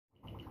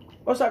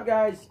What's up,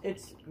 guys?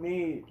 It's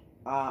me.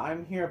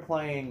 I'm here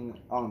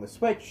playing on the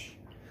Switch,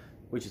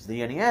 which is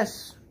the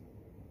NES,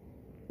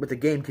 with the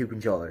GameCube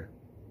controller.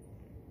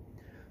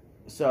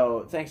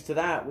 So, thanks to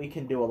that, we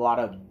can do a lot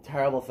of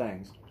terrible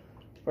things.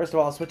 First of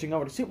all, switching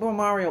over to Super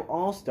Mario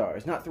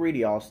All-Stars. Not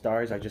 3D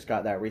All-Stars, I just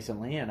got that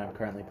recently, and I'm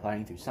currently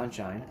playing through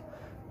Sunshine.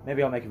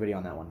 Maybe I'll make a video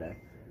on that one day.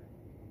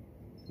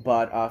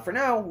 But, for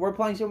now, we're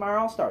playing Super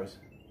Mario All-Stars.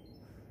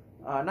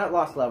 Not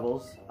Lost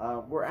Levels.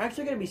 We're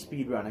actually going to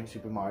be speedrunning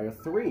Super Mario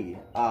 3.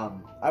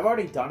 I've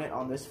already done it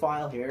on this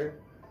file here.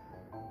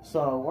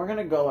 So, we're going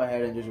to go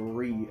ahead and just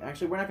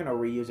Actually, we're not going to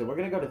reuse it. We're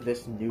going to go to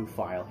this new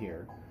file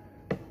here.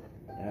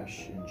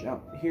 Dash and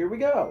jump. Here we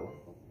go.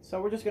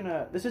 So, we're just going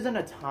to... This isn't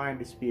a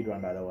timed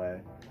speedrun, by the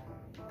way.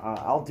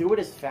 I'll do it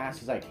as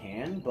fast as I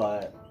can,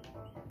 but...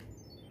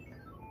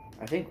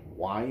 I think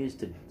Y is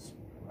to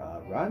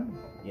run?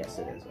 Yes,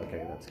 it is.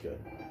 Okay, that's good.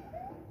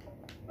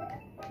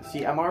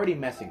 See, I'm already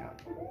messing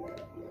up.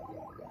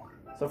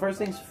 So first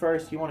things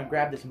first, you want to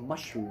grab this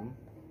mushroom.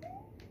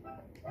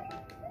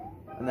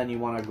 And then you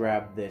want to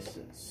grab this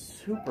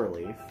super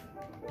leaf.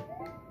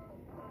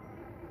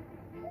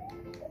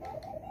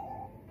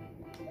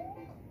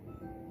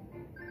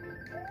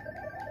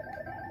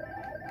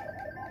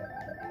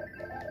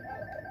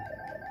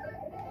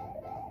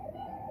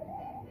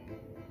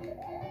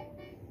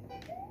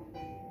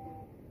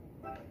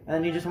 And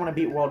then you just want to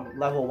beat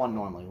level 1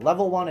 normally.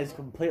 Level 1 is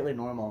completely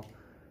normal,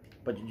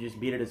 but you just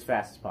beat it as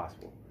fast as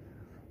possible.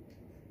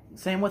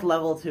 Same with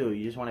level 2,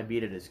 you just want to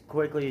beat it as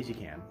quickly as you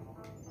can.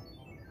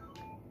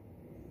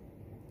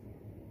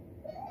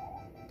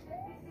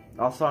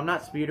 Also, I'm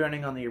not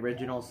speedrunning on the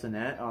original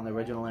SNES, on the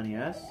original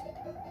NES.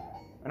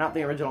 Or not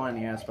the original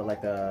NES, but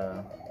like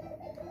the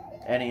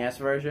NES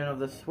version of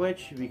the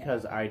Switch,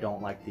 because I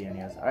don't like the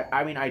NES.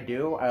 I mean, I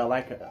do. I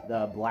like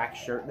the black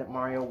shirt that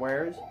Mario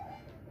wears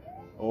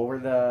over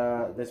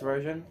this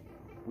version.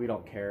 We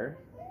don't care.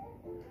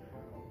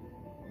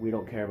 We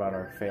don't care about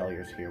our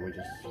failures here. We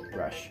just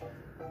rush.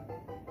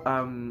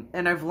 And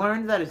I've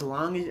learned that as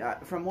long as,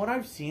 from what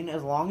I've seen,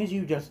 as long as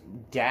you just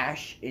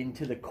dash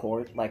into the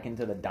court, like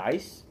into the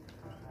dice,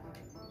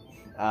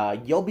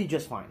 you'll be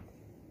just fine.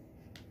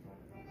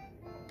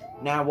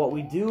 Now, what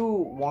we do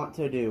want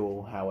to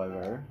do,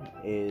 however,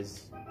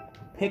 is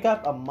pick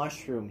up a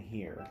mushroom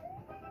here,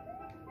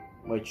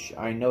 which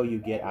I know you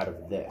get out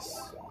of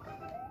this.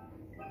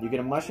 You get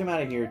a mushroom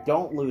out of here.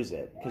 Don't lose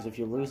it, because if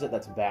you lose it,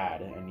 that's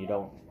bad, and you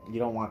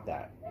don't want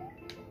that.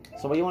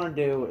 So what you want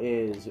to do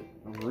is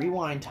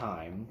rewind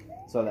time,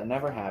 so that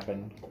never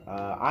happened.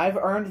 I've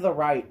earned the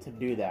right to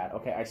do that.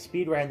 Okay, I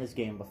speedran this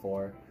game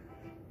before,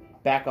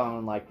 back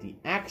on like the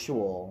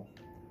actual,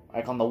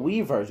 like on the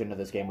Wii version of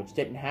this game, which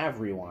didn't have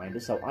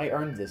rewind. So I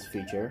earned this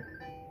feature.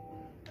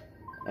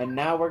 And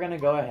now we're gonna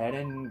go ahead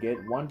and get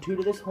 1-2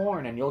 to this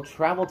horn, and you'll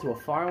travel to a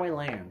faraway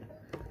land.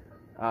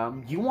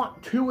 You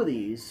want 2 of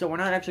these, so we're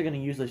not actually going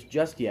to use this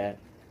just yet.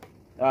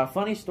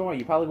 Funny story,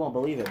 you probably won't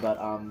believe it, but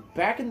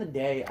back in the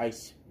day, I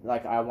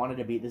wanted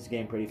to beat this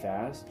game pretty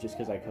fast, just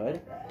because I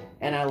could.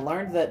 And I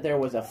learned that there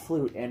was a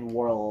flute in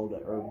World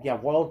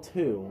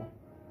 2,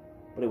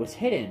 but it was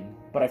hidden,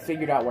 but I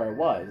figured out where it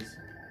was.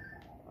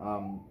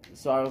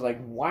 So I was like,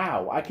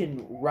 wow, I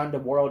can run to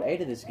World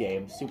 8 of this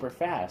game super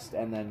fast.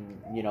 And then,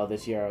 you know,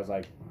 this year I was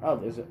like, oh,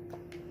 there's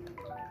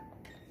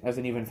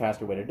an even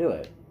faster way to do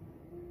it.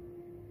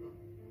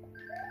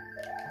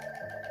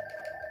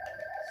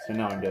 So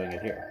now I'm doing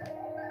it here.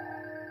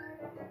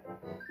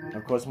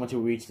 Of course, once you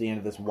reach the end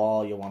of this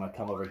wall, you'll want to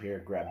come over here,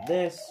 grab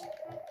this,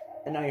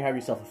 and now you have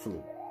yourself a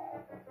flute.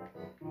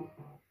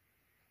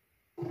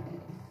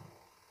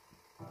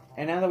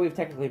 And now that we've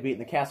technically beaten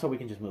the castle, we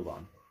can just move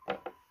on.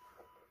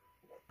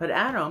 But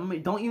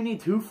Adam, don't you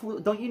need 3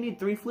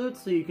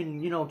 flutes so you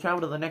can, you know,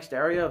 travel to the next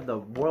area of the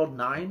World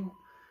 9?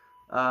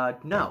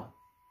 No.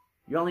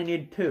 You only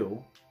need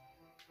 2.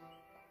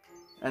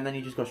 And then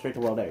you just go straight to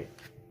World 8.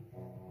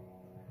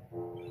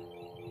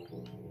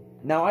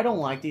 Now, I don't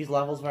like these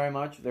levels very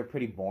much. They're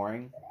pretty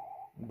boring.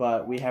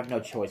 But we have no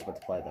choice but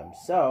to play them.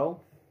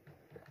 So,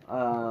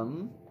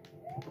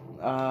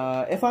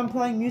 if I'm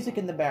playing music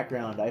in the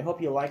background, I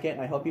hope you like it,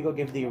 and I hope you go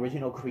give the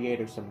original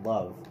creator some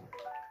love.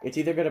 It's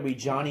either going to be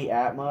Johnny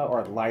Atma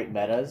or Light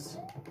Metas.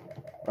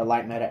 Or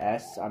Light Meta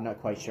S. I'm not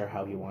quite sure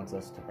how he wants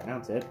us to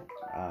pronounce it.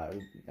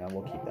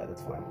 We'll keep that.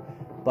 That's fine.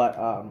 But,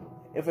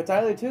 if it's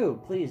either two,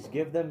 please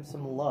give them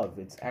some love.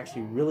 It's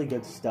actually really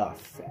good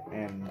stuff.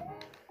 And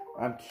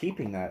I'm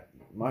keeping that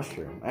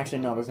mushroom. Actually,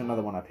 no, there's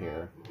another one up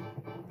here.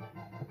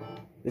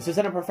 This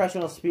isn't a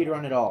professional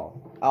speedrun at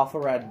all.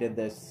 AlphaRad did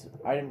this.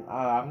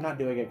 I'm not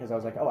doing it because I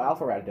was like, oh,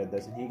 AlphaRad did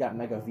this, and he got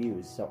mega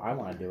views, so I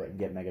want to do it and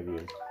get mega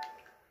views.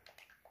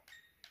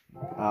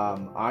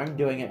 I'm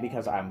doing it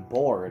because I'm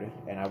bored,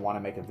 and I want to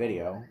make a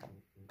video.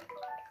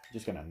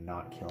 Just gonna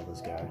not kill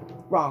this guy.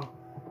 Wrong.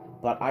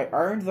 But I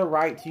earned the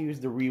right to use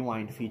the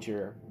rewind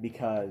feature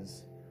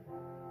because,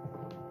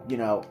 you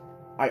know,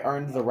 I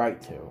earned the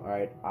right to,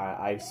 alright?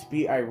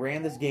 I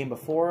ran this game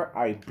before,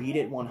 I beat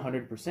it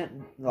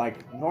 100%.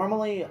 Like,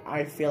 normally,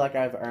 I feel like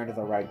I've earned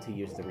the right to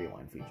use the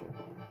rewind feature.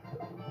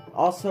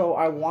 Also,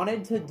 I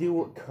wanted to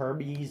do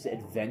Kirby's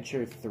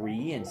Adventure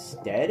 3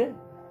 instead,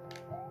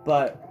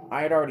 but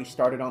I had already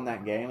started on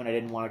that game, and I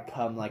didn't want to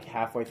come like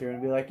halfway through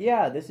and be like,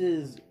 yeah, this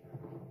is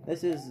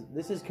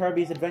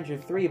Kirby's Adventure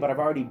 3, but I've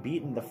already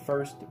beaten the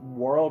first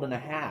world and a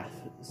half,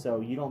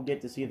 so you don't get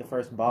to see the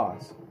first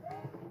boss.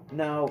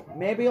 No,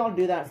 maybe I'll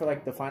do that for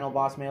like the final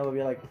boss. Maybe it'll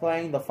be like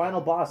playing the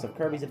final boss of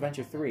Kirby's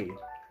Adventure 3.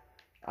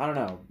 I don't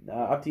know.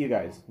 Up to you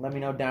guys. Let me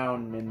know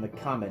down in the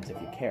comments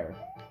if you care.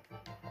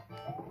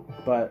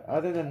 But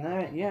other than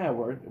that, yeah,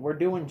 we're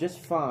doing just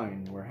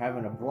fine. We're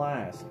having a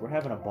blast. We're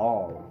having a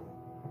ball.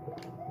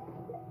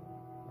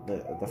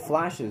 The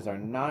flashes are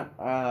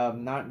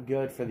not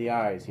good for the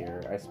eyes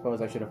here. I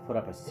suppose I should have put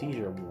up a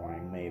seizure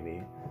warning,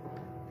 maybe.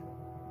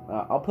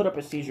 I'll put up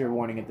a seizure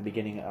warning at the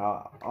beginning.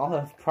 I'll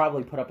have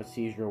probably put up a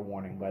seizure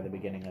warning by the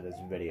beginning of this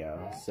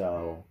video.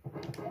 So,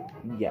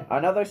 yeah,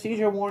 another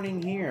seizure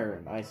warning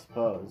here, I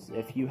suppose.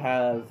 If you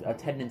have a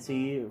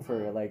tendency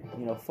for, like,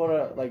 you know,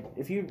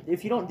 if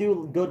you don't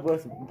do good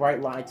with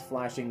bright lights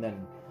flashing,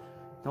 then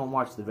don't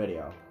watch the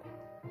video.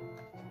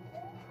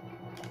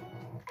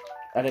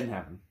 That didn't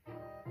happen.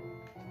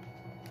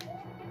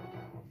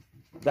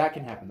 That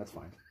can happen, that's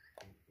fine.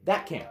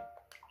 That can't.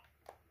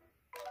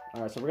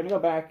 Alright, so we're gonna go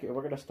back and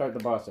we're gonna start the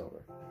boss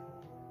over.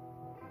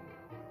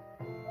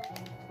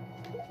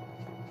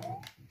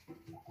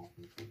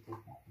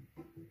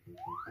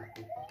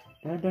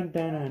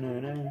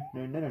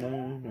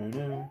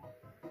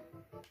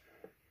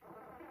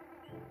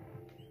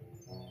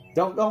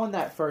 Don't go in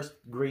that first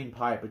green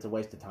pipe, it's a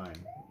waste of time.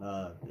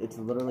 It's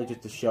literally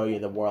just to show you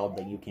the world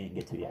that you can't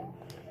get to yet.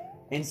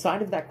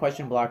 Inside of that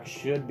question block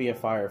should be a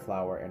fire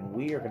flower, and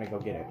we are gonna go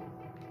get it.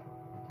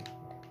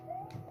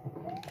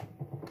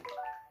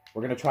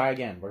 We're gonna try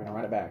again. We're gonna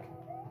run it back.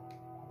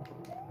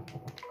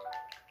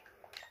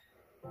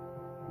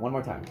 One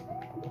more time.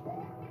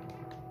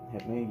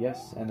 Hit me,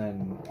 yes, and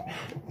then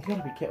you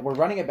gotta be kidding. We're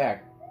running it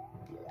back.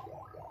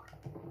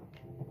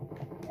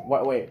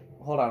 What? Wait,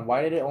 hold on.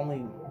 Why did it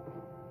only?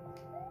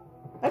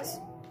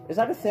 Is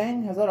that a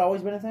thing? Has that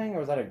always been a thing,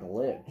 or is that a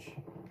glitch?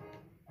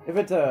 If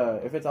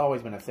it's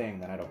always been a thing,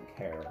 then I don't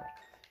care.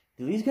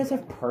 Do these guys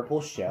have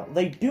purple shells?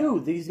 They do.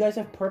 These guys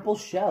have purple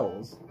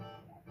shells.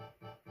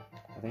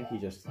 I think he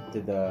just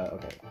did the...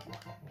 Okay.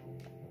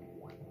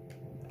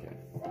 Okay.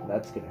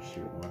 That's gonna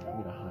shoot one.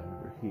 I'm gonna hide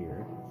over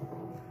here.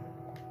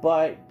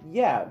 But,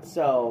 yeah,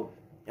 so...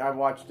 I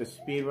watched a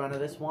speedrun of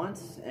this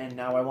once, and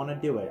now I want to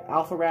do it.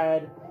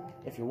 AlphaRad,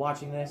 if you're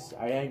watching this,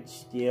 I didn't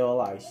steal,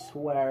 I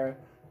swear.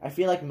 I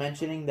feel like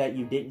mentioning that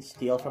you didn't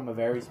steal from a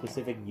very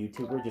specific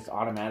YouTuber just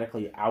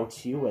automatically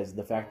outs you as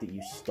the fact that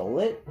you stole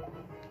it.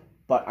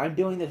 But I'm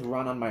doing this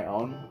run on my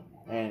own.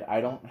 And I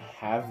don't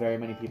have very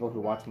many people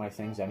who watch my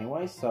things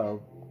anyway,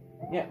 so,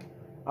 yeah.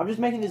 I'm just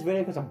making this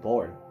video because I'm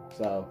bored,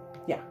 so,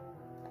 yeah.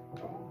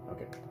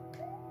 Okay.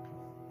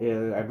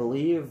 I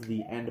believe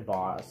the end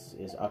boss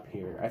is up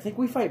here. I think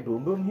we fight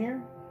Boom Boom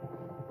here.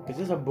 Is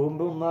this a Boom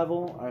Boom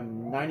level?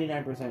 I'm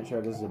 99%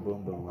 sure this is a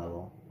Boom Boom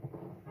level.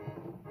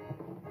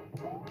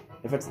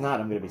 If it's not,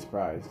 I'm gonna be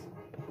surprised.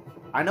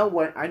 I know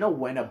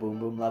when a Boom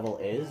Boom level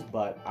is,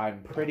 but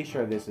I'm pretty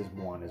sure this is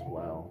one as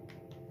well.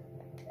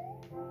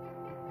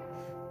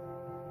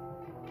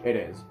 It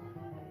is.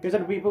 Here's a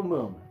Beep Boom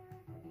Boom.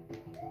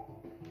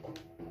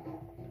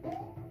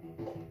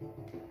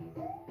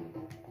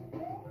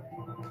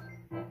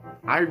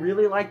 I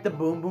really like the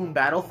Boom Boom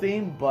battle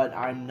theme, but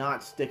I'm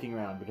not sticking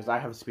around because I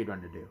have a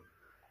speedrun to do.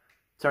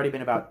 It's already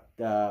been about,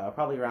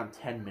 probably around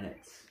 10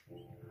 minutes.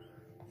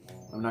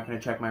 I'm not going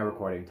to check my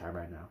recording time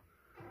right now.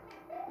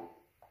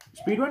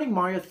 Speedrunning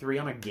Mario 3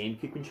 on a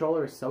GameCube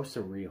controller is so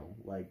surreal.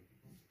 Like...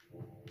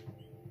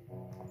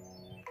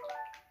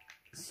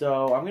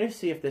 So, I'm going to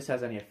see if this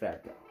has any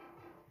effect.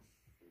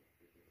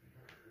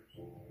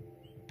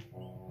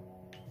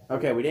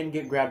 Okay, we didn't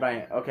get grabbed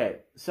by... Okay,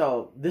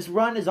 so, this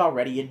run is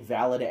already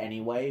invalid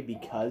anyway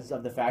because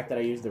of the fact that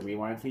I used the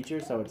rewind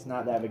feature, so it's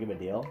not that big of a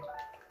deal.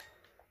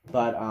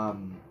 But,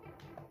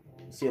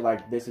 see,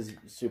 like, this is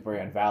super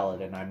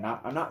invalid, and I'm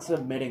not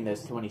submitting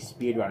this to any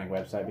speedrunning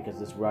website because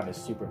this run is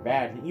super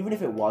bad. And even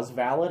if it was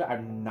valid,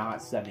 I'm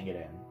not sending it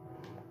in.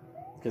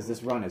 Because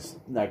this run is,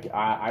 like,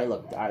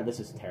 this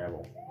is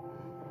terrible.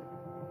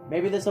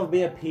 Maybe this will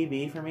be a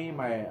PB for me,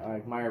 my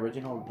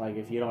original, like,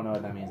 if you don't know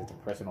what that means, it's a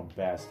personal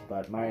best,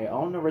 but my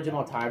own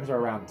original times are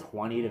around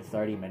 20 to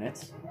 30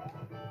 minutes,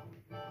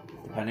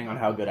 depending on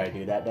how good I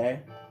do that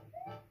day.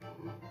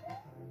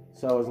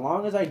 So as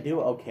long as I do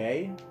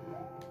okay,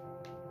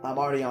 I'm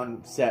already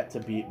on set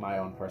to beat my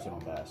own personal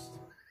best.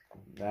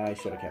 I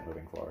should have kept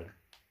moving forward.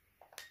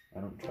 I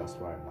don't trust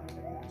where I'm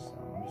landing there, so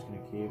I'm just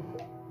going to keep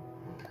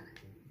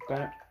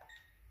back.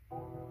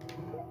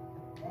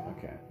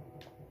 Okay.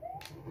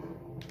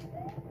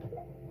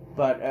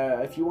 But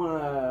if you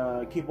want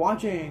to keep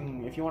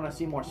watching, if you want to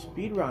see more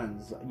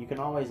speedruns, you can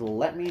always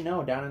let me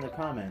know down in the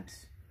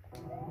comments.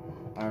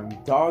 I'm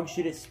dog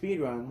shit at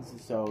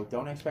speedruns, so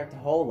don't expect a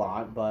whole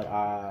lot, but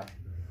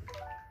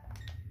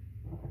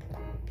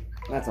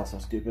that's also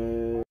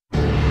stupid.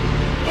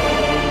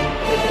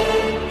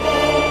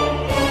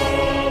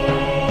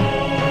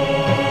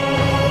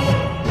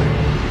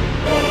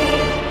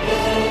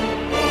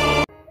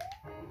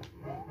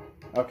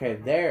 Okay,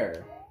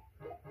 there.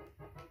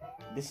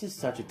 This is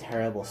such a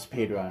terrible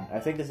speedrun. I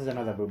think this is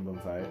another boom boom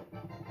fight.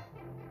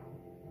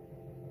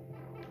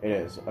 It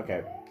is.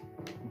 Okay.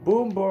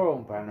 Boom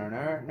boom.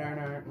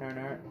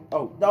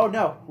 Oh, oh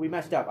no! We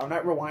messed up. I'm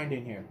not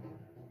rewinding here.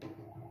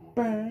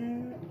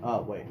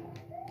 Oh, wait.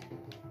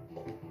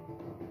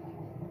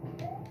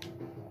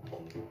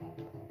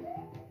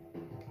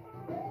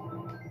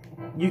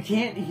 You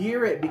can't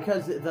hear it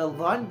because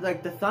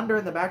the thunder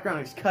in the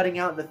background is cutting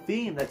out the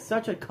theme. That's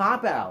such a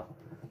cop-out.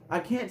 I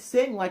can't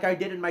sing like I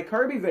did in my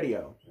Kirby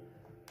video.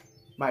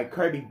 My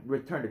Kirby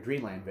Return to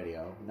Dreamland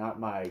video. Not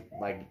my,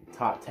 like,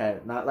 top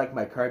 10. Not like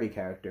my Kirby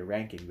character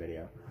ranking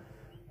video.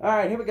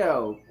 Alright, here we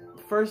go.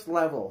 First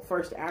level.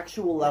 First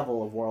actual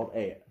level of World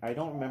 8. I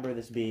don't remember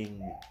this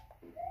being...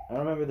 I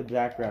don't remember the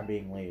background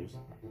being leaves.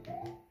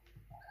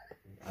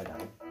 I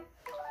don't.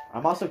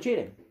 I'm also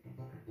cheating.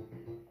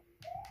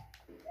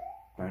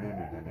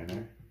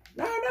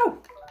 No!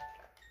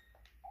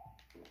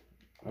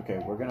 Okay,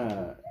 we're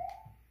gonna...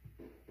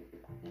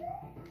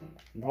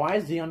 Why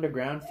is the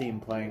underground theme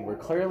playing? We're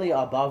clearly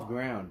above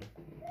ground.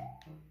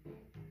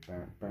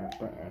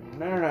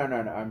 No.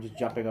 I'm just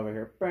jumping over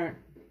here.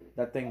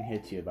 That thing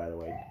hits you, by the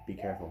way. Be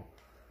careful.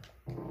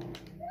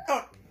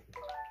 Oh.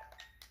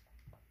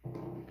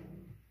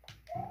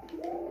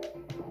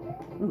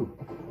 Ooh.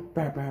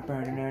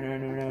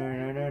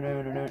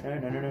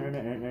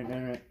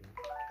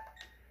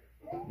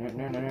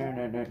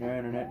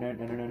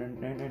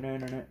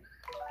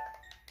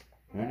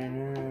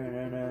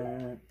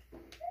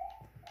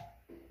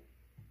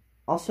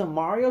 Also,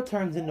 Mario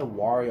turns into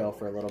Wario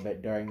for a little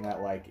bit during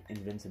that, like,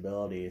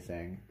 invincibility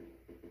thing.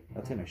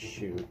 That's gonna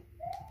shoot.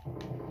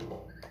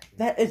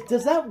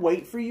 Does that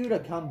wait for you to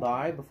come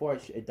by before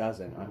it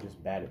doesn't? I'm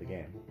just bad at the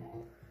game.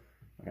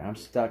 Okay, I'm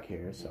stuck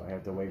here, so I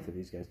have to wait for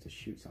these guys to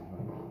shoot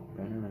something.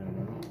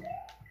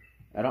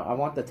 I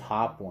want the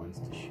top ones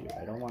to shoot.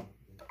 I don't want...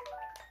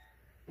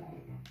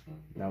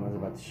 That one's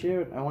about to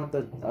shoot. I want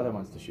the other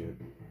ones to shoot.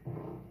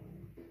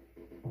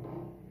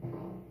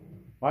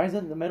 Why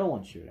isn't the middle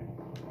one shooting?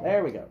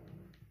 There we go.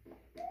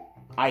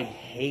 I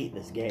hate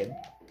this game.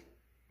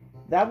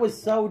 That was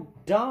so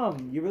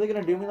dumb. You really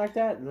gonna do me like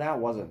that? That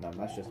wasn't dumb.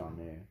 That's just on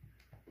me.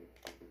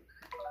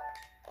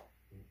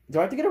 Do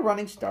I have to get a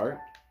running start?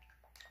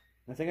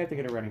 I think I have to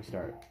get a running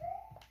start.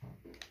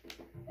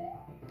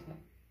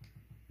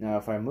 Now,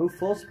 if I move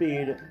full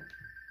speed...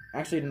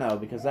 Actually, no,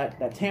 because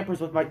that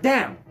tampers with my...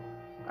 Damn!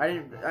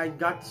 I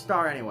got the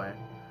star anyway.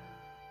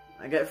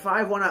 I get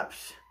 5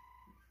 1-ups.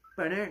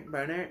 Burn it.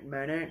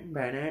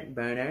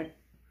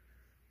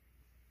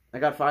 I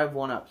got 5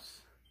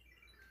 1-ups.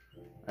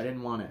 I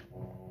didn't want it.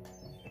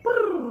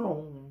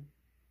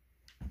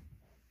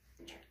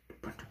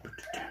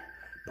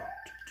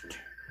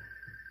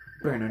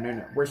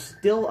 We're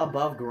still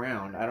above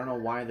ground. I don't know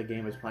why the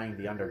game is playing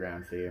the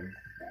underground theme.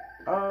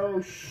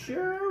 Oh,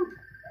 shoot!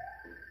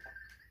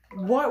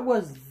 What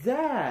was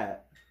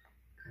that?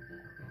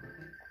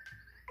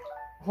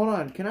 Hold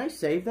on, can I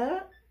save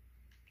that?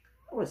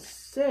 That was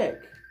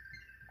sick.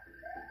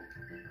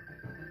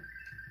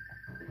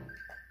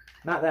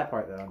 Not that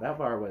part, though. That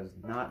part was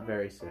not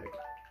very sick.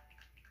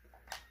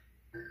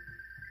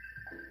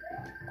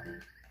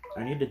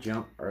 I need to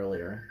jump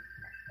earlier.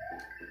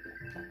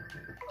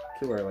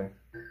 Too early.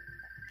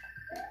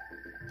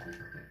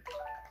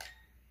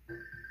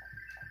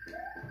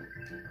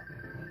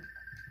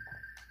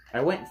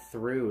 I went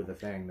through the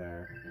thing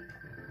there.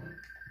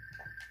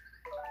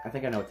 I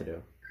think I know what to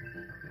do.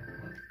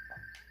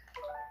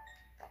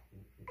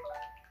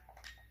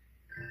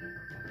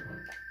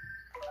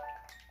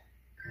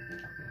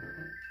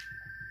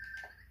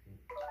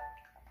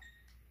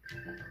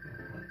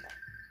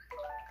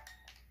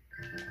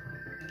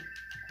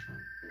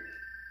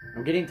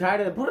 I'm getting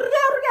tired of the...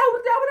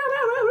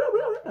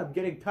 I'm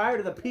getting tired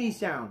of the P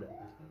sound.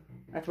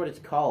 That's what it's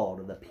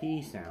called, the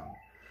P sound.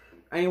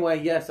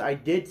 Anyway, yes, I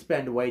did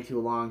spend way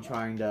too long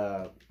trying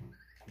to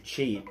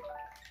cheat.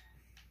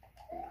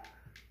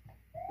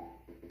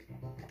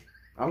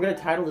 I'm going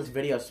to title this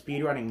video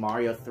Speedrunning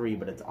Mario 3,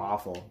 but it's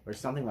awful. Or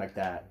something like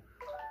that.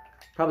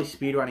 Probably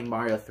Speedrunning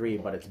Mario 3,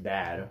 but it's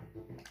bad.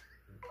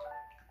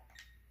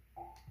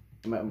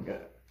 I'm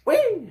good.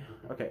 Whee!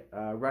 Okay,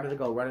 ready to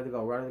go.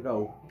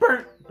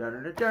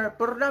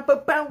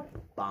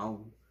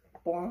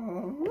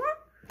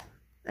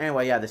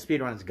 Anyway, yeah, the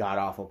speedrun is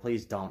god-awful.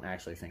 Please don't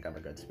actually think I'm a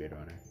good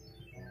speedrunner.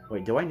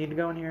 Wait, do I need to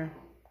go in here?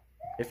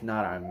 If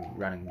not, I'm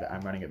running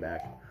it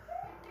back.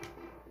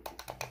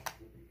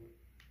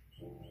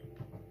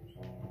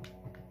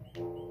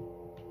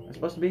 Am I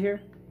supposed to be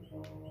here?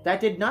 That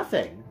did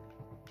nothing!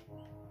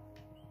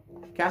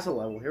 Castle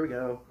level, here we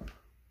go.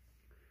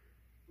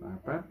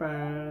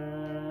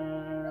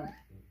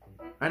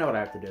 I know what I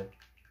have to do.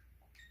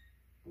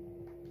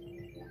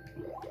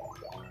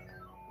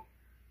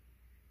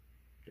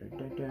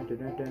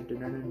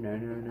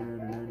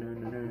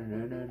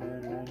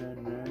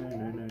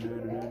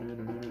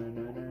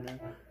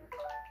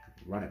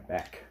 Run it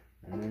back.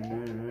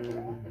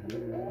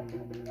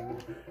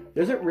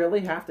 Does it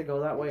really have to go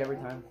that way every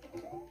time?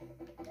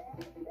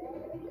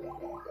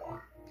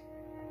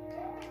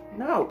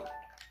 No!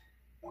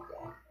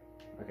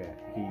 Okay,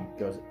 he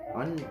goes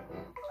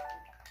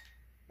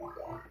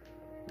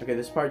Okay,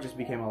 this part just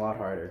became a lot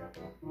harder.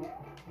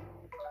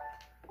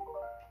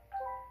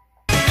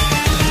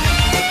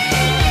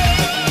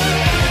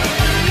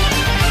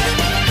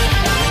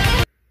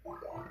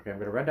 Okay, I'm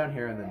gonna run down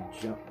here and then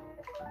jump.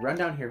 Run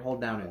down here,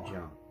 hold down, and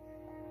jump.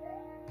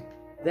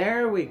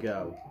 There we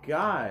go.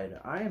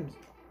 God, I am...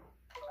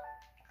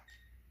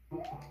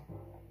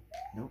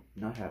 Nope,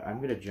 not how.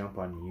 I'm gonna jump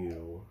on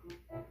you.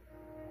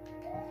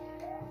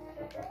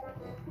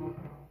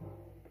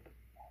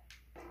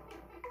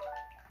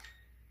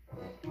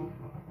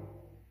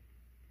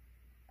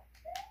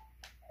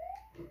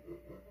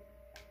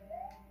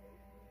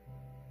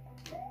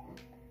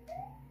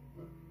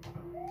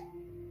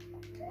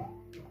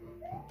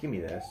 Give me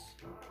this.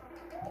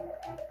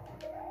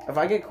 If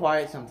I get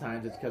quiet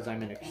sometimes, it's because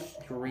I'm in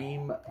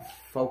extreme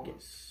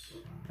focus.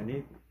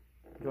 Do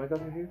I go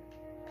through here?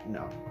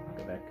 No.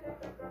 Go back.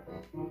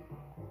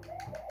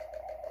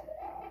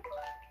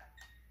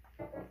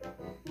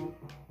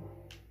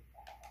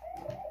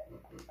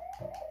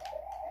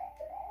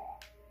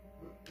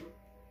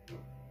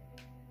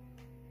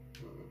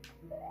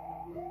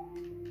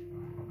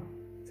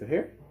 Through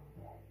here?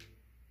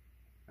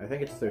 I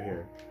think it's through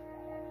here.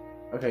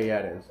 Okay, yeah,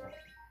 it is.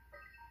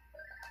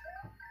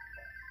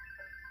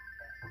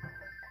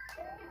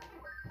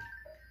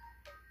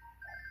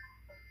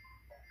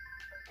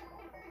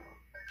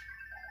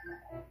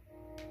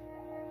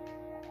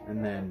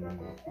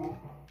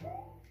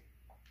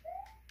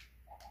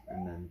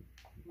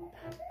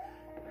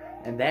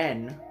 And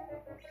then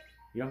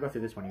you don't go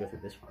through this one, you go through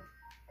this one.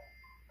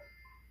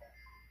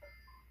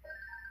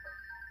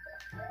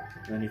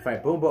 And then you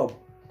fight Boom Boom.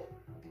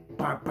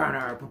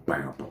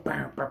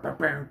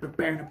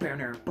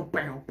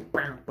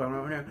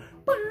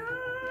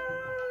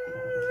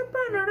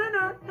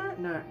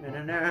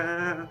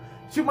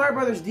 Super Mario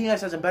Brothers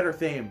DS has a better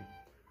theme.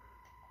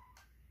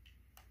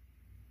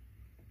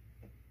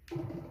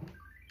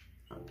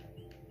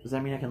 Does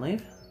that mean I can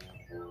leave?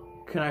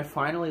 Can I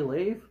finally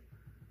leave?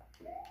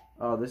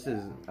 Oh, this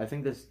is... I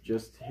think this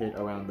just hit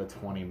around the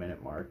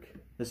 20-minute mark.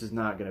 This is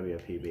not going to be a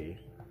PB.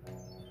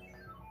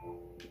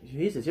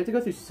 Jesus, you have to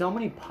go through so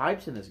many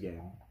pipes in this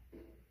game.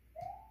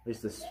 At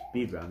least the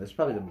speedrun. This is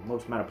probably the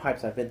most amount of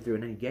pipes I've been through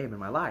in any game in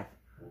my life.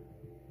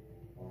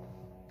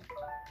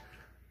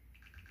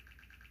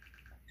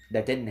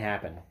 That didn't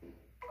happen.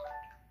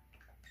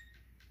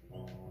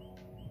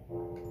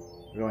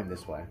 We're going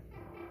this way.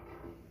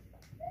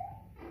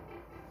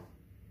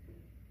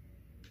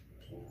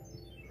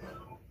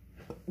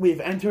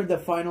 We've entered the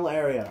final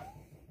area.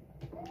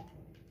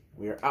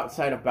 We are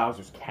outside of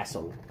Bowser's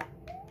castle.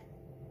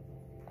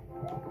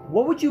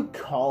 What would you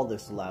call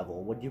this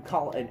level? Would you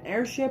call it an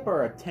airship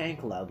or a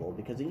tank level?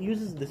 Because it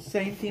uses the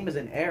same theme as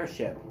an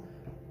airship,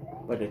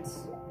 but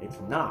it's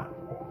not.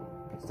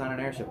 It's not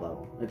an airship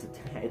level.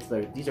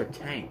 These are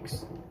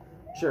tanks.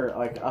 Sure,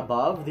 like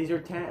above these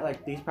are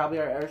these probably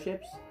are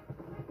airships.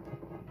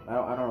 I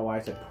don't know why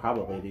I said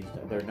probably.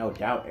 They're no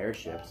doubt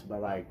airships,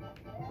 but like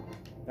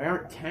they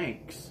aren't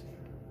tanks.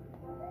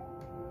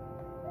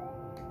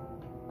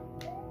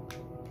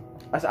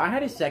 I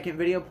had a second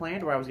video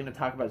planned where I was going to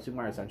talk about Super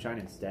Mario Sunshine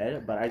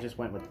instead, but I just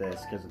went with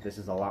this because this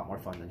is a lot more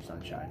fun than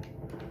Sunshine.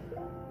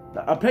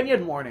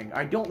 Opinion warning.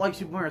 I don't like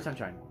Super Mario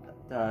Sunshine.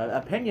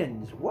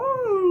 Opinions.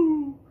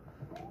 Whoa!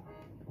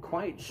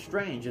 Quite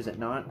strange, is it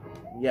not?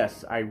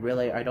 Yes, I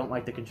don't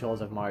like the controls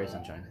of Mario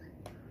Sunshine.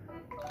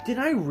 Did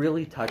I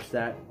really touch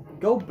that?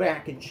 Go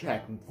back and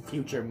check,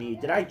 future me.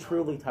 Did I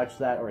truly touch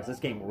that, or is this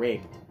game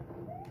rigged?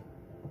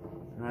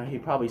 He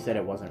probably said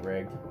it wasn't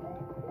rigged.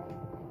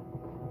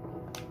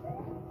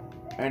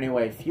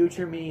 Anyway,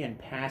 future me and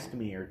past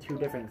me are two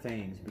different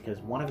things, because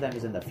one of them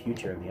is in the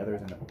future and the other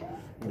is in the...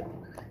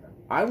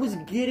 I was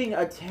getting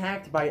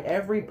attacked by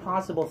every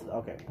possible...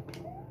 Okay.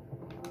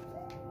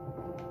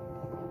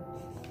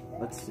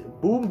 Let's see.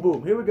 Boom,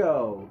 boom. Here we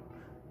go.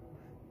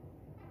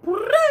 Wow.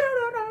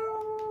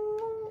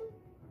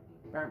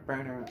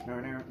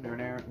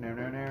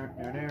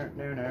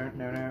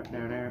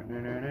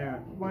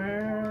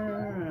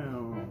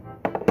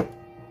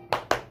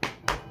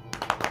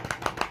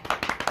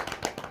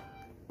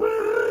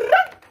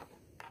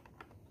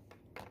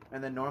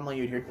 And then normally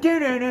you'd hear,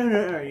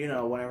 you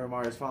know, whenever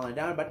Mario's falling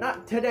down, but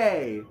not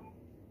today.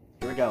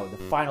 Here we go, the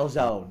final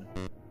zone.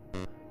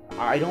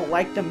 I don't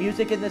like the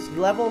music in this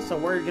level, so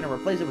we're gonna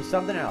replace it with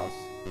something else.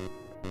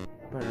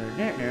 Well,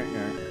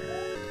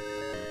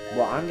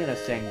 I'm gonna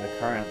sing the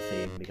current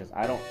theme because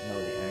I don't know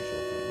the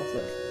actual theme. What's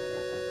this?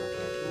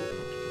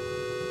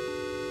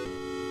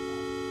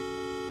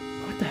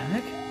 What the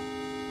heck?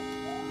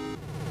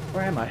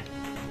 Where am I?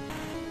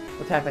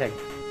 What's happening?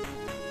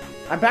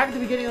 I'm back at the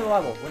beginning of the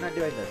level. We're not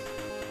doing this.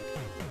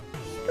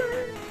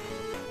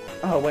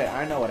 Oh, wait.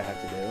 I know what I have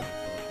to do.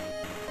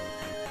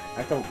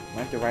 I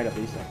have to write up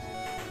these things.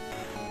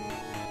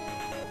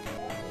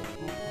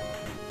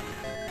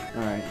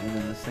 Alright, and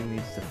then this thing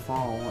needs to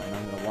fall, and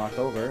I'm gonna walk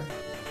over.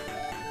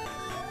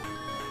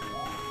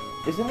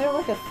 Isn't there,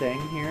 like, a thing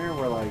here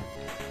where, like...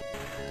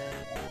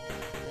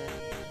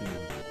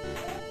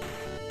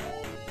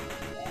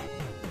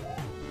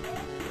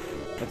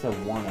 It's a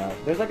 1-up.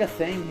 There's like a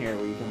thing here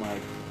where you can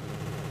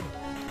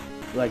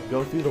like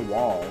go through the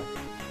wall.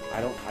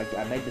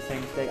 I made the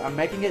same mistake. I'm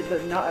making it,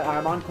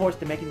 I'm on course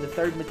to making the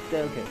 3rd mistake.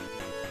 Okay.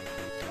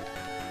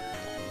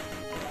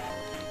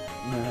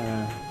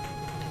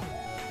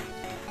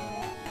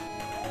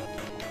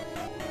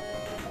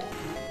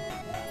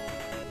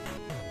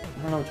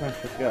 I don't know which way I'm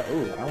supposed to go.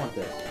 Ooh, I want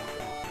this.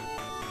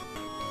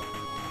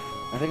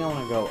 I think I want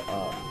to go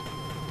up.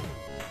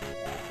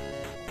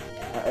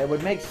 It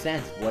would make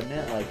sense, wouldn't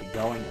it? Like,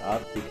 going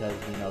up because,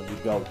 you know, you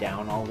go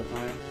down all the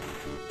time.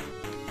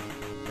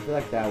 I feel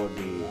like that would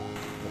be the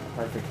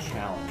perfect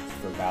challenge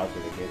for Bowser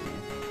to give me.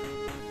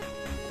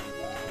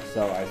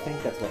 So, I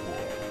think that's what he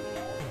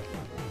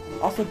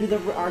did. Also,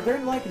 are there,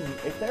 like,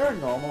 if there are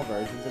normal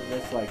versions of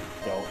this, like,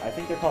 I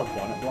think they're called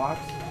donut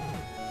blocks.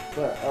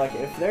 But, like,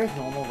 if there's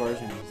normal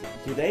versions,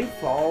 do they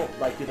fall,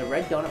 like, do the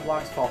red donut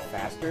blocks fall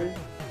faster?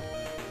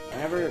 I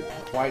never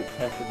quite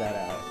tested that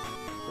out.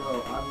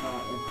 So, I'm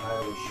not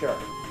entirely sure.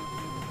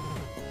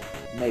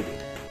 Maybe.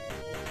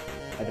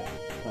 I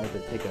had to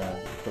take a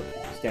quick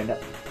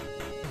stand-up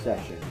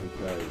session,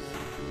 because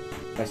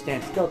if I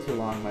stand still too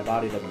long, my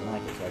body doesn't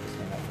like it, so I have to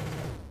stand up for a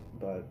second.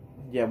 But,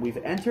 yeah, we've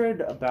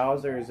entered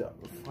Bowser's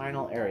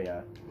final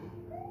area.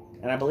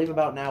 And I believe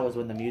about now is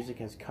when the music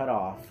has cut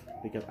off,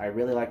 because I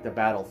really like the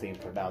battle theme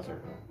for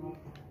Bowser.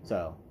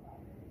 So,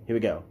 here we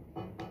go.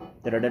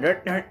 Or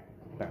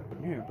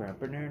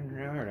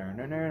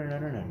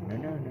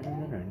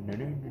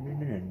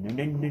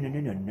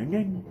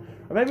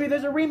maybe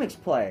there's a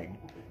remix playing.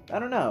 I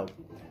don't know.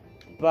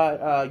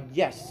 But,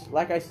 yes,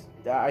 like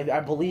I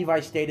believe I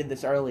stated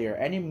this earlier.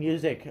 Any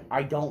music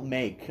I don't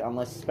make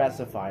unless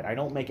specified. I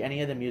don't make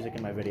any of the music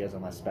in my videos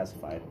unless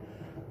specified.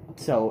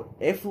 So,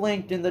 if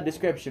linked in the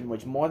description,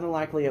 which more than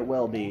likely it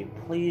will be,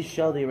 please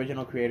show the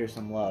original creator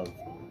some love.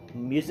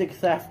 Music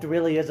theft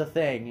really is a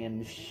thing,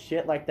 and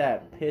shit like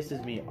that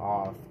pisses me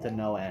off to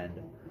no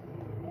end.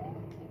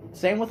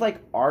 Same with,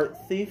 like, art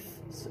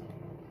thieves.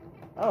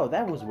 Oh,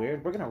 that was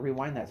weird. We're gonna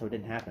rewind that so it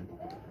didn't happen.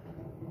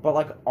 But,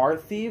 like,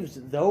 art thieves,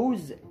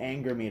 those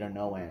anger me to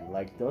no end.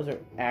 Like, those are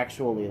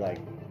actually,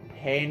 like,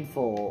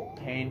 painful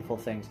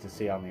things to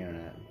see on the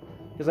internet.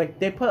 Because, like,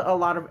 they put a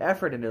lot of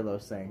effort into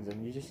those things,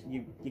 and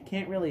you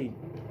can't really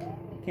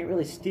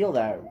steal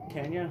that,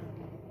 can you?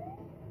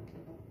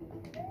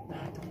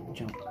 Don't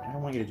jump. I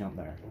don't want you to jump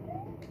there.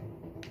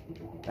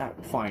 Ah,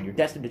 fine, you're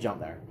destined to jump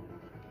there.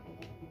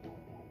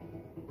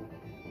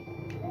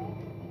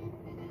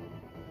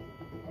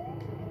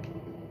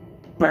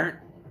 Burnt.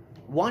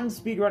 One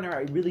speedrunner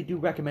I really do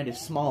recommend is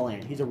Small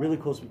Ant. He's really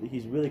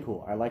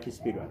cool. I like his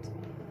speedruns.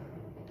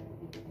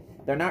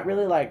 They're not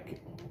really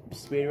like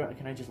speedrun.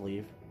 Can I just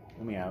leave?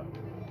 Let me out.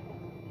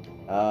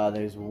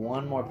 There's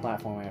one more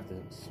platform I have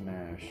to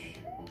smash.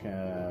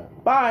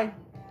 Bye!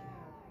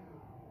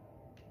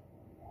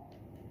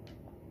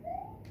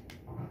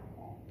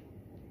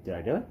 Did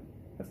I do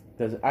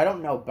it? I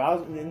don't know.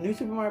 Bowser, the new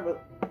Super Mario,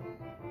 but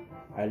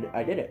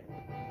I did it.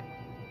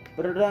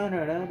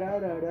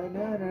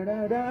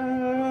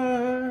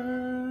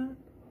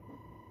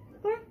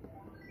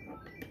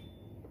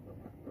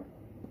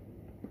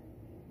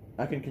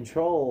 I can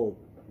control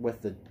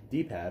with the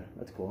D-pad.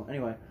 That's cool.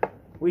 Anyway,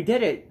 we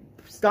did it.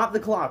 Stop the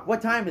clock.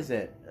 What time is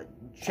it?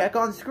 Check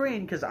on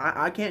screen, because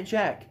I can't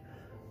check.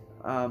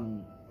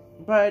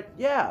 But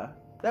yeah,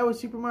 that was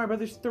Super Mario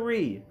Brothers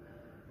 3.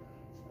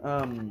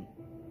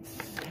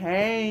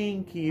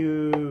 Thank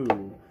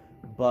you.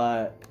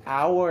 But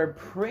our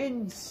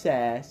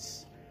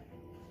princess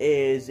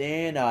is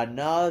in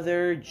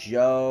another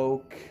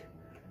joke.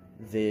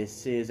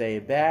 This is a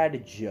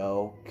bad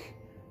joke.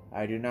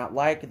 I do not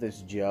like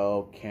this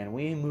joke. Can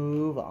we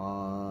move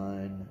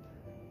on?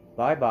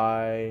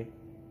 Bye-bye.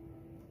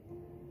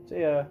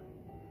 See ya.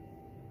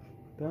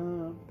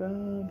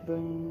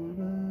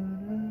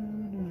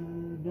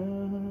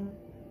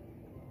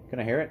 Can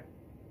I hear it?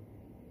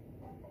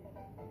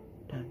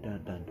 Dun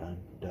dun dun dun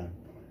dun.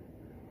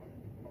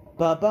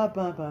 Ba ba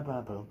ba ba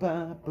ba ba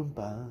ba ba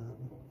ba.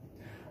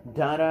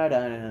 Da da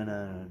da da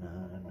da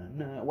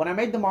da. When I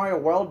made the Mario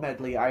World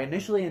medley, I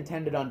initially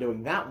intended on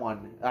doing that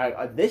one,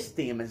 this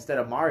theme instead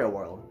of Mario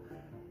World.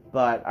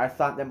 But I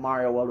thought that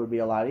Mario World would be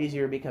a lot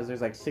easier because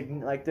there's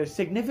there's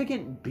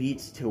significant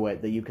beats to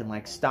it that you can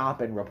like stop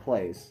and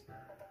replace.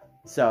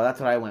 So that's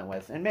what I went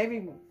with. And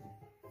maybe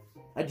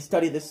I just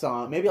study this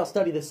song. Maybe I'll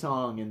study this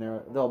song and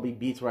there'll be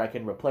beats where I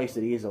can replace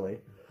it easily.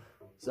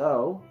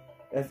 So,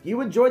 if you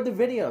enjoyed the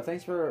video,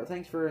 thanks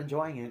for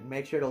enjoying it.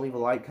 Make sure to leave a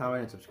like,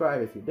 comment, and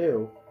subscribe if you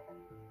do.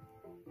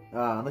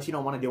 Unless you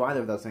don't want to do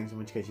either of those things, in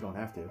which case you don't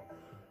have to.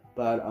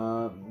 But,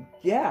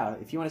 yeah,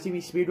 if you want to see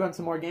me speedrun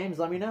some more games,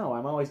 let me know.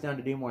 I'm always down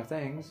to do more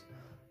things.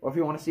 Or if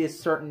you want to see a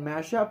certain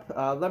mashup,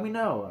 let me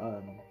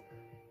know.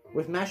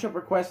 With mashup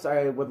requests,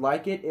 I would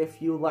like it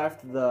if you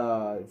left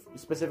the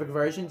specific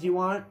versions you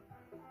want.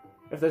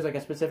 If there's like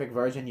a specific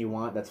version you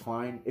want, that's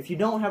fine. If you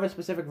don't have a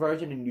specific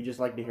version and you just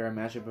like to hear a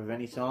mashup of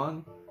any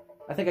song,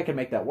 I think I can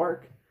make that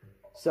work.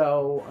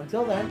 So,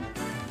 until then,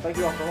 thank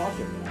you all for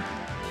watching.